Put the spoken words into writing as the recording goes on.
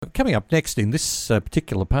coming up next in this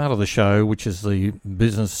particular part of the show, which is the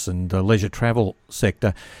business and leisure travel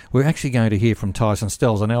sector, we're actually going to hear from Tyson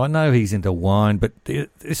Stelzer. Now, I know he's into wine, but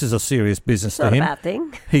this is a serious business to him. Not a bad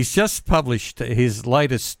thing. He's just published his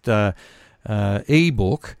latest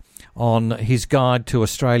e-book on his guide to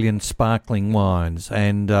Australian sparkling wines,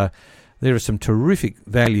 and there are some terrific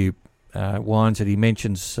value wines that he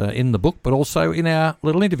mentions in the book, but also in our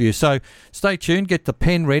little interview. So stay tuned, get the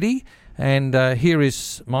pen ready, and here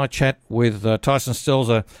is my chat with Tyson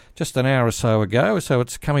Stelzer just an hour or so ago. So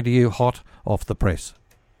it's coming to you hot off the press.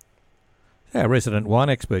 Our resident wine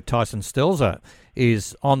expert, Tyson Stelzer,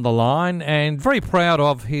 is on the line and very proud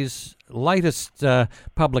of his latest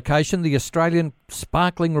publication, the Australian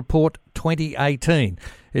Sparkling Report 2018.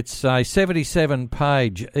 It's a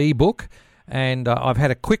 77-page e-book, and I've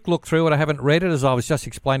had a quick look through it. I haven't read it, as I was just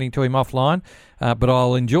explaining to him offline, but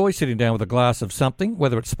I'll enjoy sitting down with a glass of something,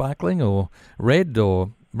 whether it's sparkling or red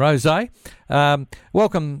or rosé.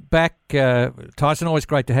 Welcome back, Tyson. Always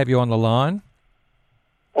great to have you on the line.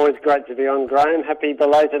 Always great to be on, Graham. Happy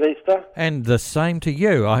belated Easter. And the same to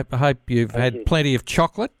you. I hope you've had plenty of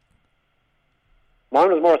chocolate. Mine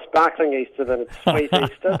was more a sparkling Easter than a sweet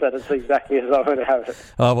Easter, but it's exactly as I would have it.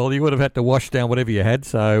 Oh, well, you would have had to wash down whatever you had,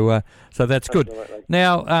 so that's good. Absolutely.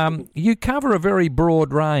 Now, you cover a very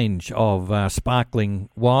broad range of sparkling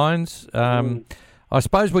wines. I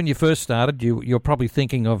suppose when you first started, you're probably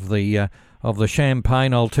thinking of the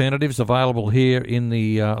champagne alternatives available here in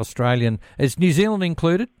the Australian. Is New Zealand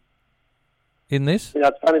included in this? Yeah,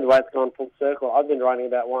 it's funny the way it's gone full circle. I've been writing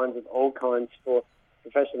about wines of all kinds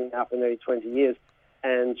professionally now for nearly 20 years.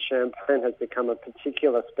 And champagne has become a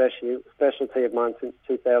particular specialty of mine since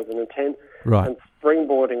 2010. Right. And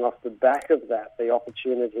springboarding off the back of that, the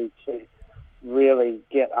opportunity to really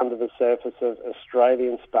get under the surface of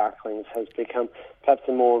Australian sparklings has become perhaps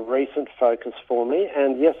a more recent focus for me.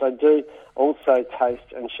 And yes, I do also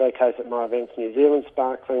taste and showcase at my events New Zealand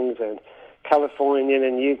sparklings and Californian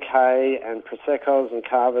and UK and Proseccos and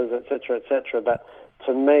Cavas, etc., etc. But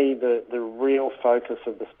to me, the real focus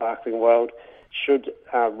of the sparkling world should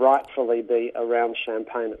rightfully be around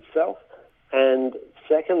champagne itself, and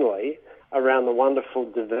secondly, around the wonderful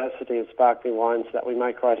diversity of sparkling wines that we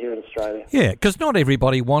make right here in Australia. Yeah, because not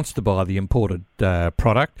everybody wants to buy the imported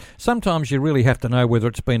product. Sometimes you really have to know whether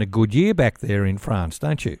it's been a good year back there in France,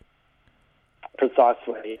 don't you?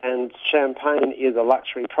 Precisely, and champagne is a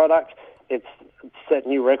luxury product. It's set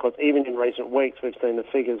new records. Even in recent weeks, we've seen the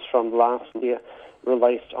figures from last year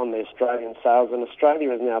released on the Australian sales, and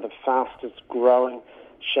Australia is now the fastest growing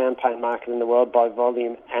champagne market in the world by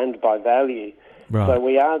volume and by value. Right. So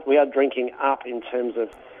we are drinking up in terms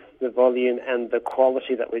of the volume and the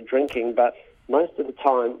quality that we're drinking, but most of the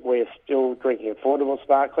time we're still drinking affordable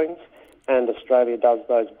sparklings, and Australia does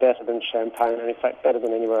those better than champagne, and in fact better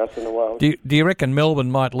than anywhere else in the world. Do you reckon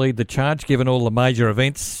Melbourne might lead the charge, given all the major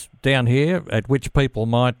events down here at which people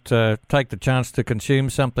might take the chance to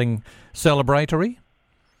consume something celebratory?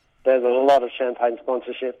 There's a lot of champagne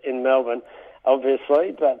sponsorship in Melbourne,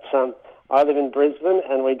 obviously, but I live in Brisbane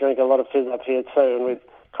and we drink a lot of fizz up here too, and with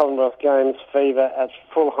Commonwealth Games fever at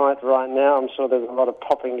full height right now, I'm sure there's a lot of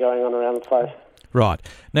popping going on around the place. Right.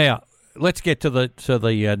 Now, let's get to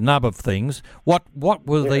the nub of things. What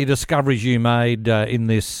were the discoveries you made in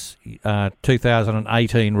this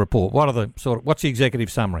 2018 report? What's the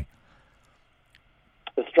executive summary?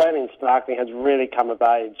 Australian sparkling has really come of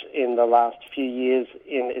age in the last few years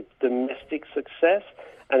in its domestic success,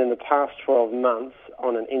 and in the past 12 months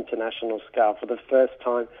on an international scale. For the first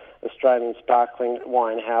time, Australian sparkling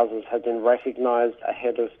wine houses have been recognised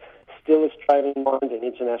ahead of still Australian wines in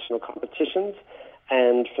international competitions,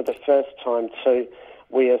 and for the first time too,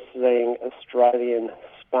 we are seeing Australian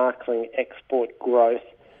sparkling export growth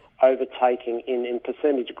overtaking in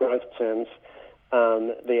percentage growth terms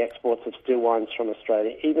the exports of still wines from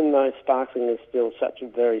Australia, even though sparkling is still such a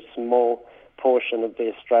very small portion of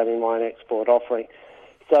the Australian wine export offering.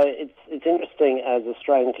 So it's interesting as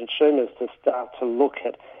Australian consumers to start to look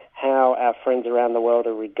at how our friends around the world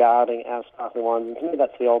are regarding our sparkling wines. And to me,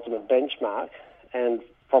 that's the ultimate benchmark. And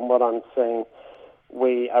from what I'm seeing,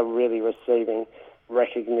 we are really receiving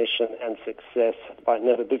recognition and success like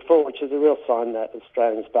never before, which is a real sign that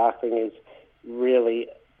Australian sparkling is really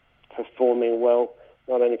performing well,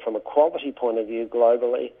 not only from a quality point of view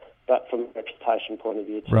globally, but from a reputation point of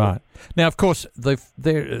view too. Right. Now, of course,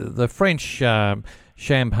 the French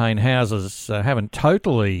champagne houses haven't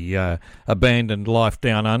totally abandoned life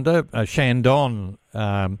down under. Chandon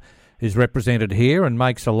is represented here and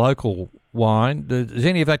makes a local wine. Does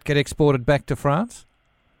any of that get exported back to France?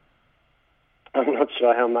 I'm not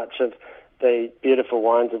sure how much of the beautiful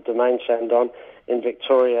wines of Domaine Chandon in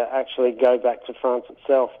Victoria actually go back to France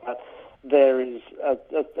itself. But there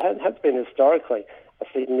has been historically a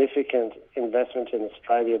significant investment in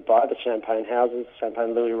Australia by the champagne houses.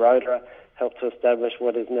 Champagne Louis Roederer helped to establish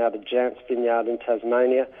what is now the Jance Vineyard in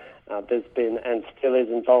Tasmania. There's been, and still is,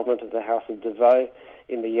 involvement of the House of Devoe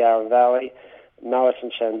in the Yarra Valley. Moet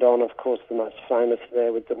and Chandon, of course, the most famous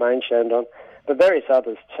there with Domaine Chandon, but various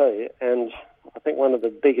others too. And I think one of the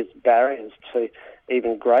biggest barriers to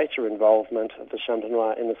even greater involvement of the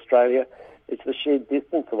Champenois in Australia is the sheer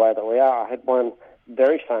distance away that we are. I had one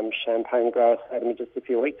very famous champagne grower say to me just a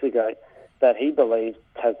few weeks ago that he believes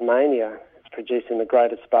Tasmania is producing the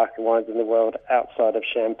greatest sparkling wines in the world outside of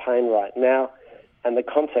Champagne right now. And the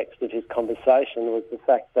context of his conversation was the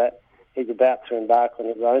fact that he's about to embark on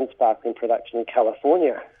his own sparkling production in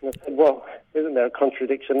California. And I said, well, isn't there a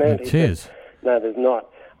contradiction there? It is. No, there's not.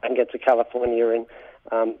 I can get to California in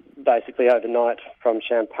basically overnight from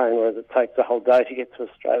Champagne, whereas it takes a whole day to get to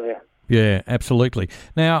Australia. Yeah, absolutely.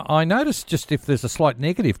 Now, I noticed, just if there's a slight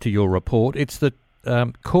negative to your report, it's that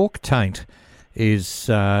cork taint is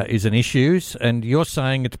an issue, and you're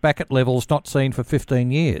saying it's back at levels not seen for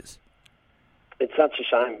 15 years. It's such a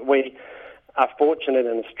shame. We are fortunate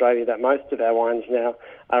in Australia that most of our wines now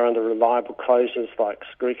are under reliable closures like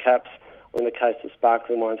screw caps, or in the case of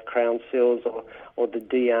sparkling wines, crown seals, or the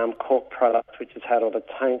de-arm cork product, which has had all the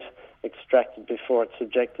taint extracted before it's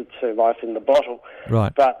subjected to life in the bottle.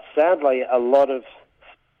 Right. But sadly, a lot of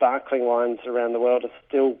sparkling wines around the world are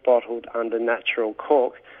still bottled under natural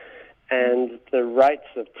cork, and the rates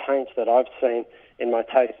of taint that I've seen in my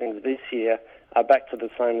tastings this year are back to the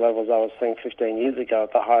same levels I was seeing 15 years ago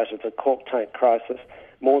at the height of the cork taint crisis.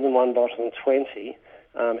 More than one bottle in 20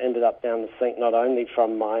 ended up down the sink, not only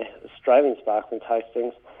from my Australian sparkling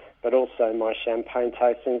tastings, but also my champagne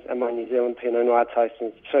tastings and my New Zealand Pinot Noir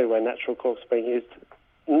tastings too, where natural cork's been used,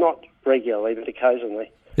 not regularly, but occasionally.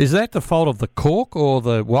 Is that the fault of the cork or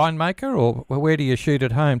the winemaker, or where do you shoot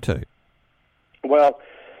it home to? Well,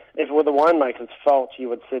 if it were the winemaker's fault, you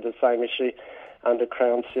would see the same issue under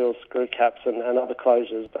crown seals, screw caps and other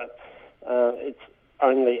closures, but it's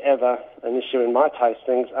only ever an issue in my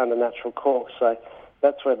tastings under natural cork, so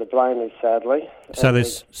that's where the blame is, sadly. So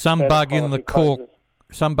there's some bug in the cork,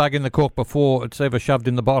 some bug in the cork before it's ever shoved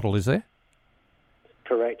in the bottle, is there?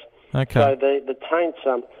 Correct. Okay. So the taint,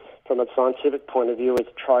 from a scientific point of view, is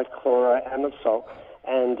trichloroanisole,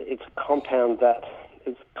 and it's a compound that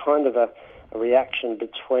is kind of a reaction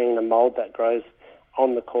between a mould that grows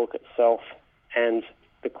on the cork itself and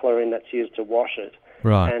the chlorine that's used to wash it.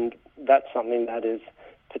 Right. And that's something that is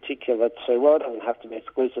particular to, well, it doesn't have to be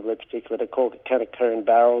exclusively particular to cork. It can occur in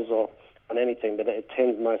barrels or on anything, but it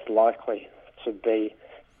tends most likely to be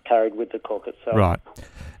carried with the cork itself. Right.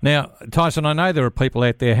 Now, Tyson, I know there are people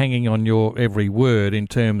out there hanging on your every word in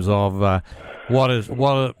terms of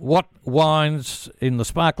what wines in the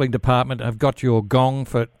sparkling department have got your gong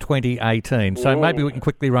for 2018. So maybe we can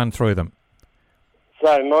quickly run through them.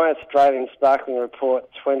 So my Australian Sparkling Report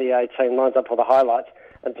 2018 lines up all the highlights,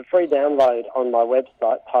 and it's a free download on my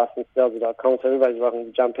website, tysonstelzer.com, so everybody's welcome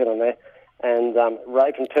to jump in on there and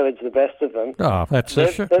rape and pillage the best of them. Oh, that's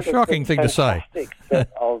a shocking thing to say. There's a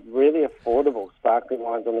set of really affordable sparkling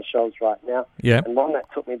wines on the shelves right now. Yeah. And one that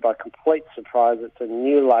took me by complete surprise, it's a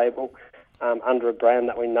new label under a brand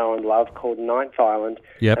that we know and love called Ninth Island.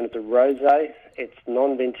 Yep. And it's a rosé. It's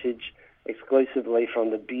non-vintage, exclusively from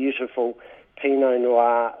the beautiful Pinot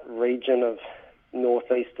Noir region of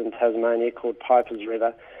northeastern Tasmania called Piper's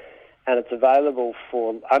River, and it's available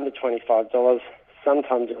for under $25.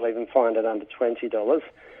 Sometimes you'll even find it under $20.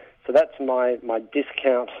 So that's my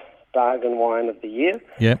discount bargain wine of the year.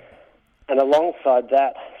 Yeah. And alongside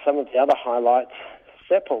that, some of the other highlights,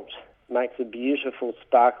 Seppelt makes a beautiful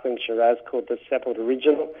sparkling Shiraz called the Seppelt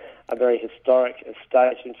Original, a very historic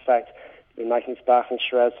estate. In fact, they've been making sparkling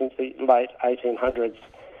Shiraz since the late 1800s.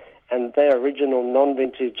 And their original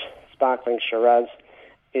non-vintage sparkling Shiraz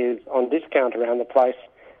is on discount around the place,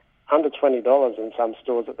 under $20 in some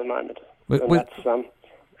stores at the moment. And that's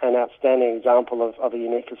an outstanding example of a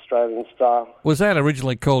unique Australian style. Was that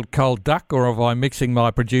originally called Cold Duck, or am I mixing my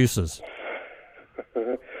producers?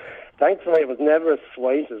 Thankfully, it was never as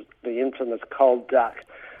sweet as the infamous Cold Duck,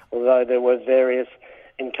 although there were various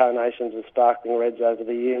incarnations of sparkling reds over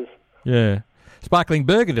the years. Yeah. Sparkling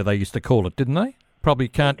Burgundy, they used to call it, didn't they? Probably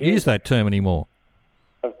can't use that term anymore.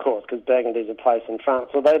 Of course, because Burgundy's a place in France.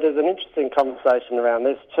 Although there's an interesting conversation around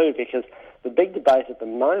this too, because the big debate at the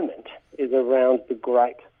moment is around the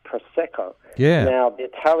grape Prosecco. Yeah. Now, the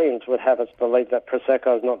Italians would have us believe that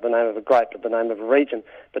Prosecco is not the name of a grape, but the name of a region.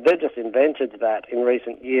 But they've just invented that in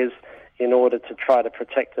recent years in order to try to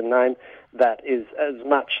protect a name that is as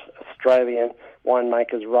much Australian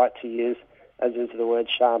winemaker's right to use, as is the word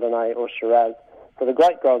Chardonnay or Shiraz. So the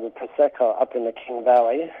great growers of Prosecco up in the King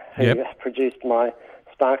Valley, who produced my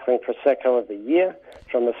sparkling Prosecco of the year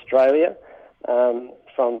from Australia,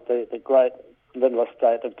 from the great little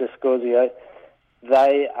estate of Discorsio,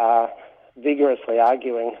 they are vigorously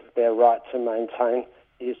arguing their right to maintain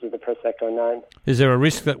the use of the Prosecco name. Is there a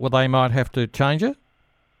risk that they might have to change it?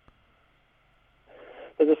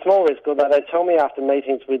 There's a small risk, although they tell me after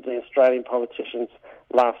meetings with the Australian politicians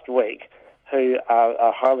last week, who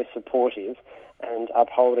are highly supportive and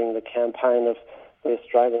upholding the campaign of the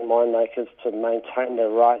Australian winemakers to maintain their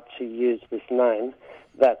right to use this name,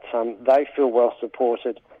 that they feel well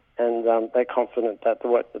supported, and they're confident that the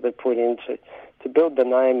work that they've put into to build the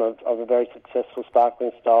name of a very successful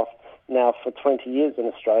sparkling style now for 20 years in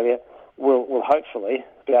Australia will hopefully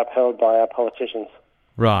be upheld by our politicians.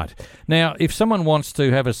 Right. Now, if someone wants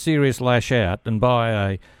to have a serious lash out and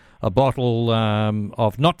buy a bottle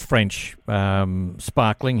of not French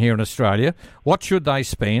sparkling here in Australia, what should they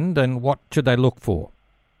spend and what should they look for?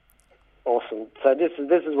 Awesome. So this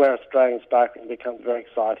is where Australian sparkling becomes very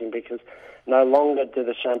exciting, because no longer do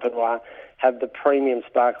the Champenois have the premium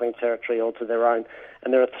sparkling territory all to their own.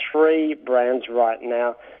 And there are 3 brands right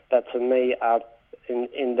now that to me are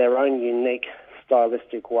in their own unique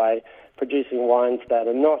stylistic way producing wines that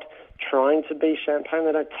are not trying to be champagne.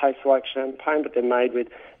 They don't taste like champagne, but they're made with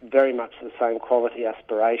very much the same quality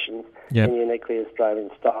aspirations in uniquely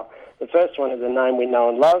Australian style. The first one is a name we know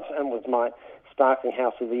and love and was my Sparkling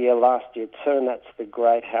House of the Year last year too, and that's the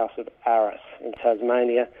Great House of Arras in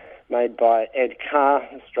Tasmania, made by Ed Carr,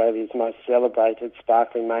 Australia's most celebrated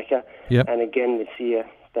sparkling maker. And again this year,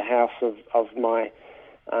 the house of my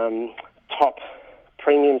top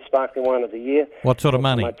premium sparkling wine of the year. What sort of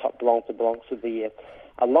money? My top Blanc de Blancs of the year.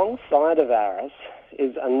 Alongside of Arras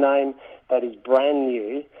is a name that is brand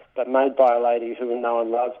new, but made by a lady who we know and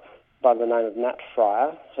love by the name of Nat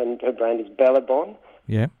Fryer, and her brand is Bellebon.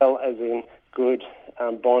 Belle as in good,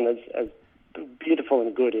 Bon as beautiful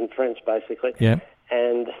and good in French, basically.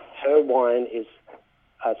 And her wine is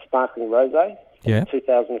a sparkling rosé,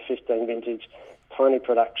 2015 vintage, tiny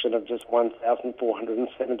production of just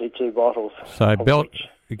 1,472 bottles. So Belle,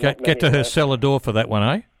 get to her cellar door for that one,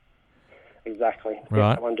 eh? Exactly.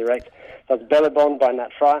 Right. That one direct. So it's Bellebon by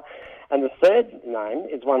Nat Fryer. And the third name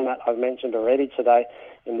is one that I've mentioned already today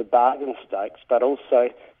in the Bargain Stakes, but also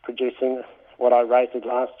producing what I rated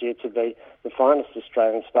last year to be the finest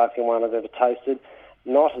Australian sparkling wine I've ever tasted.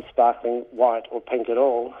 Not a sparkling white or pink at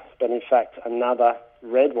all, but in fact another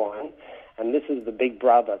red wine. And this is the big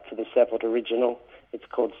brother to the Seppelt Original. It's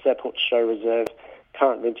called Seppelt Show Reserve.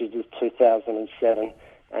 Current vintage is 2007,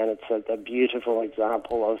 and it's a beautiful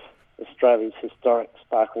example of Australia's historic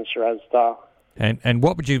sparkling Shiraz style. And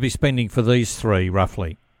what would you be spending for these 3,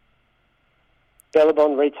 roughly?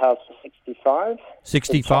 Bellebon retails for 65.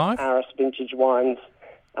 65? Arras vintage wines,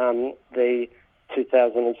 the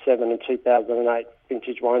 2007 and 2008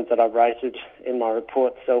 vintage wines that I've rated in my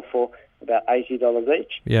report sell for about $80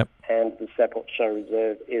 each. And the Seppelt Show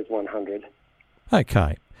Reserve is $100.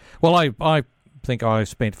 Okay. Well, I think I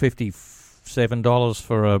spent $57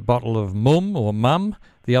 for a bottle of Mum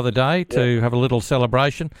the other day to have a little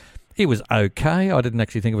celebration. It was okay. I didn't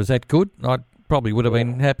actually think it was that good. I probably would have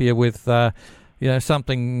been happier with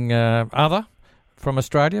something other from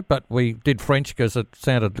Australia, but we did French because it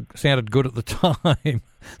sounded good at the time.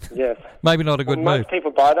 Yes. Maybe not a good move. Most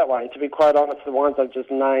people buy that way. To be quite honest, the wines I've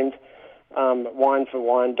just named, wine for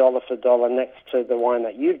wine, dollar for dollar, next to the wine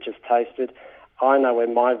that you've just tasted, I know where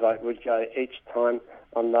my vote would go each time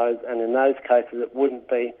on those, and in those cases it wouldn't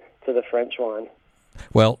be to the French wine.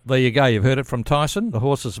 Well, there you go. You've heard it from Tyson, the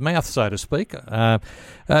horse's mouth, so to speak.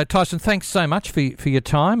 Tyson, thanks so much for your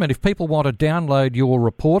time. And if people want to download your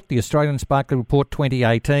report, the Australian Sparkling Report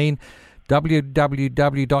 2018,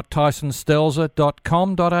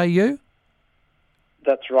 www.tysonstelzer.com.au?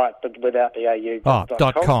 That's right, but without the AU.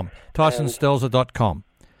 .com. Tysonstelzer.com.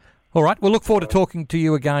 All right, we'll look forward to talking to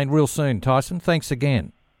you again real soon, Tyson. Thanks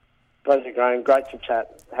again. Pleasure, Graham. Great to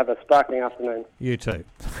chat. Have a sparkling afternoon. You too.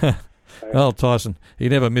 Well, Tyson, he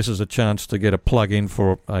never misses a chance to get a plug in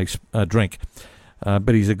for a drink,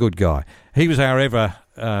 but he's a good guy. He was our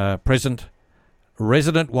ever-present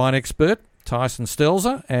resident wine expert, Tyson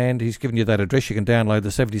Stelzer, and he's given you that address. You can download the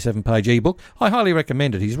 77-page ebook. I highly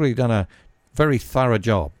recommend it. He's really done a very thorough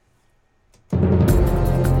job.